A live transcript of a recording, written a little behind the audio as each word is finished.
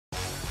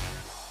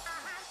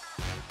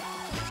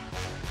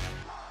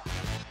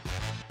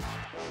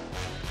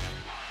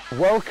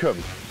Welcome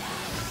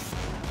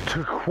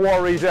to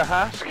Quarry de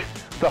Hask,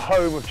 the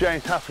home of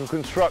James Haskell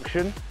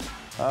Construction.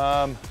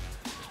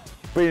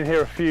 Been here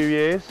a few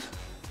years.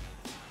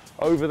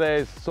 Over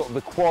there's sort of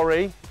the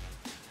quarry.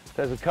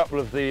 There's a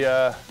couple of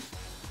the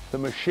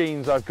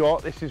machines I've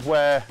got. This is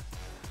where,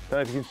 I don't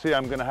know if you can see,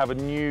 I'm going to have a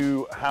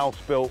new house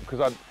built,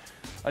 because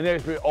I know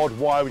it's a bit odd,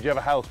 why would you have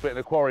a house built in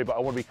a quarry, but I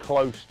want to be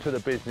close to the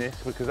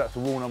business, because that's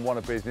the rule number one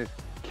of business.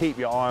 Keep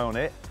your eye on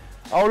it.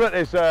 Oh look,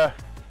 there's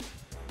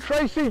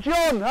Tracy,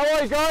 John, how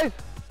are you guys?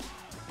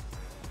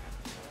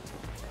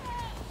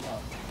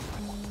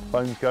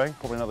 Phone's going,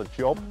 probably another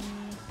job.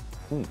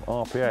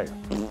 RPA,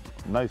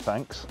 no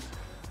thanks.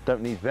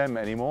 Don't need them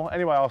anymore.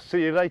 Anyway, I'll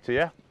see you later,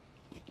 yeah?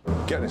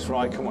 Get this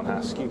right, come on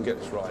Hask, you can get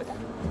this right.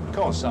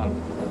 Come on son.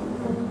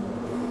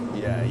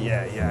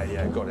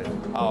 Yeah, got it.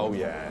 Oh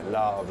yeah,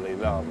 lovely,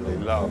 lovely,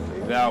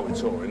 lovely. Now we're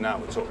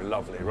talking,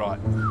 lovely, right.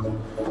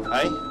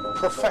 Hey,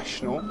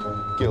 professional,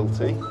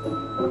 guilty.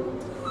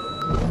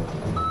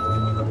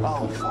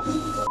 Oh, for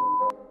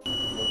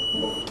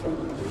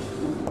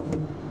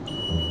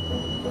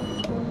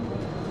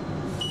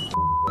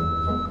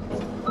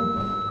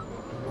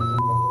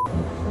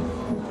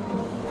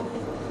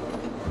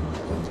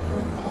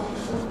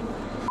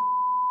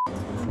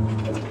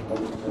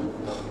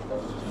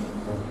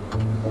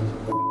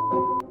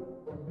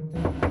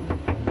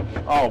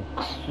oh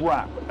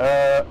crap.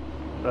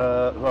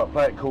 Right,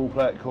 play it cool,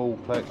 play it cool,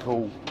 play it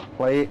cool,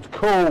 play it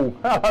cool.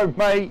 Hello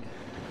mate.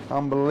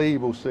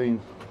 Unbelievable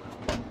scene.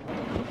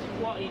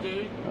 What are you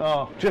doing?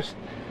 Oh, just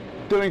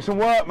doing some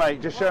work,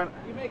 mate. Just showing.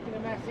 You're making a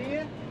mess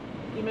here.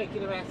 You're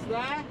making a mess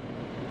there.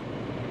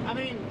 I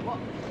mean,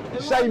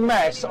 what? Say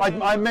mess.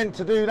 I meant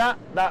to do that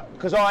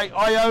because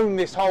I own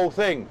this whole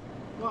thing.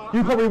 Well,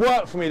 you probably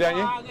work for me, don't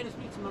you? I'm going to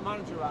speak to my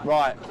manager.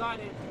 Right.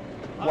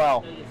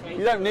 Well,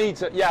 you don't need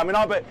to. Yeah, I mean,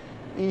 but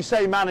you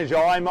say manager.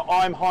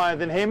 I'm higher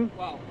than him.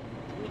 Well,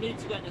 we need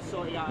to get this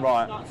sorted out.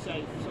 Right. It's not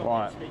safe. So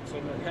right. I'm going to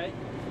speak to him. Okay.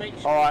 Make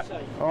sure all right. it's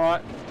safe. All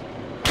right.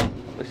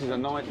 This is a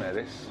nightmare.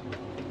 This.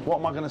 What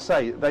am I going to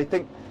say? They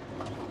think.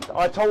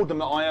 I told them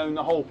that I own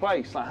the whole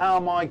place. Like, how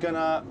am I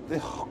gonna?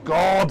 Oh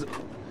God.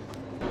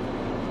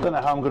 Don't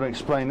know how I'm going to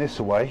explain this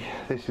away.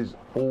 This is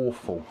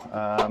awful.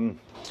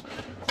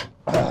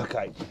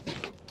 Okay.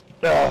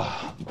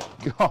 God.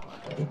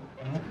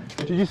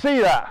 Did you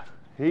see that?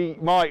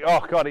 Mike,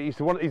 oh God, he's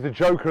the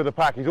joker of the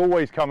pack. He's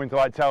always coming to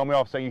like tell me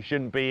off, saying you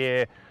shouldn't be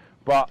here.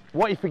 But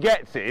what he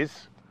forgets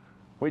is,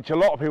 which a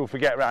lot of people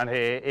forget around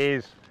here,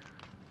 is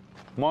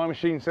my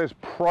machine says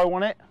Pro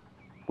on it,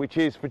 which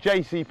is for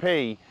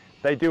JCP.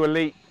 They do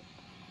elite.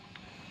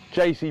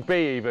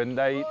 JCB even,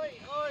 they... Oi,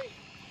 oi.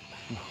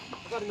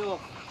 I've got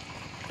enough.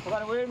 I've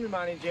got a word with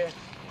manager.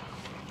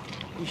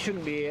 You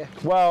shouldn't be here.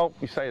 Well,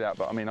 you say that,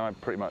 but I mean, I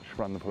pretty much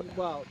run the place.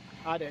 Well,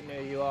 I don't know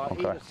who you are.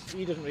 Okay.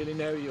 He doesn't really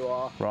know who you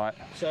are. Right.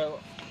 So,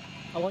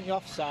 I want you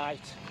off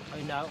site.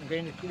 I know, I'm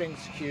going to ring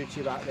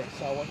security about this,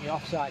 so I want you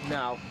off site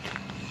now.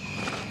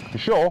 You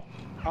sure?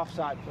 Off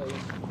site, please.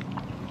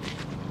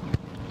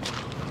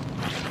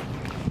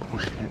 Oh,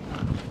 shit.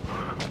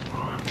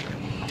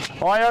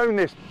 I own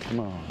this.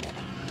 Oh.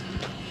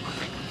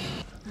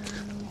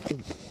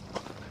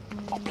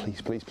 Oh,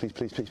 please, please, please,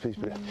 please, please, please,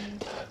 please.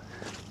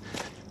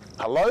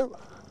 Hello?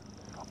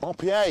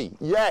 RPA,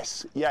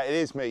 yes. Yeah, it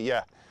is me,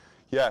 yeah.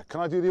 Yeah,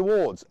 can I do the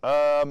awards?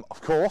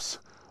 Of course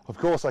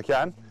I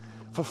can.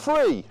 For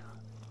free.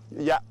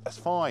 Yeah, that's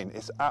fine.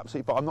 It's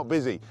absolutely fine. I'm not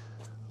busy.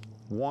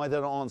 Why did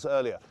I not answer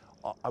earlier?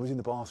 I was in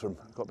the bathroom.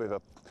 Got a bit of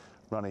a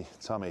runny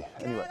tummy.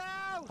 Anyway.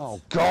 Oh,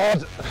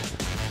 God.